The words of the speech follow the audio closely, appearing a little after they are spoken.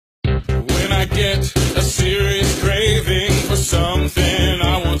get a serious craving for something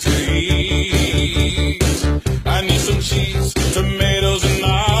I want to eat. I need some cheese, tomatoes and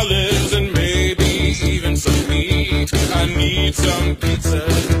olives, and maybe even some meat. I need some pizza,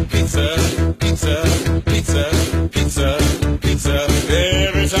 pizza, pizza, pizza, pizza, pizza.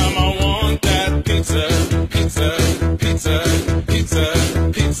 Every time I want that pizza, pizza, pizza, pizza,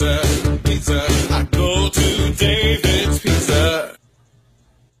 pizza, pizza, I go to David's Pizza.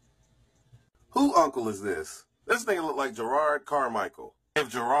 Who uncle is this? This nigga look like Gerard Carmichael. If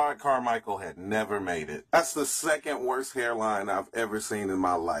Gerard Carmichael had never made it. That's the second worst hairline I've ever seen in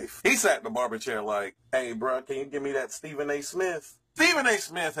my life. He sat in the barber chair like, hey, bro, can you give me that Stephen A. Smith? Stephen A.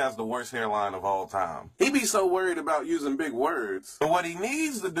 Smith has the worst hairline of all time. He be so worried about using big words. But what he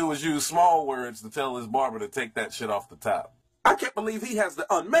needs to do is use small words to tell his barber to take that shit off the top. I can't believe he has the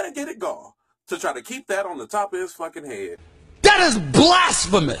unmitigated gall to try to keep that on the top of his fucking head. That is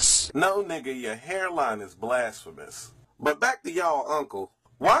blasphemous! No, nigga, your hairline is blasphemous. But back to y'all uncle.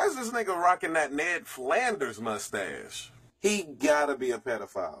 Why is this nigga rocking that Ned Flanders mustache? He gotta be a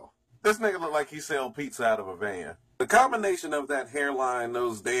pedophile. This nigga look like he sell pizza out of a van. The combination of that hairline,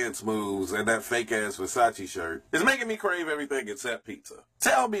 those dance moves, and that fake-ass Versace shirt is making me crave everything except pizza.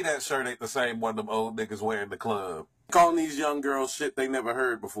 Tell me that shirt ain't the same one them old niggas wear in the club. Calling these young girls shit they never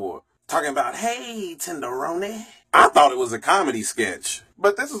heard before. Talking about, hey, tenderoni. I thought it was a comedy sketch.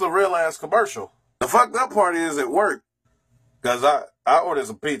 But this is a real-ass commercial. The fucked up part is it worked. Because I ordered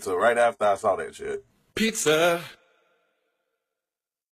some pizza right after I saw that shit. Pizza.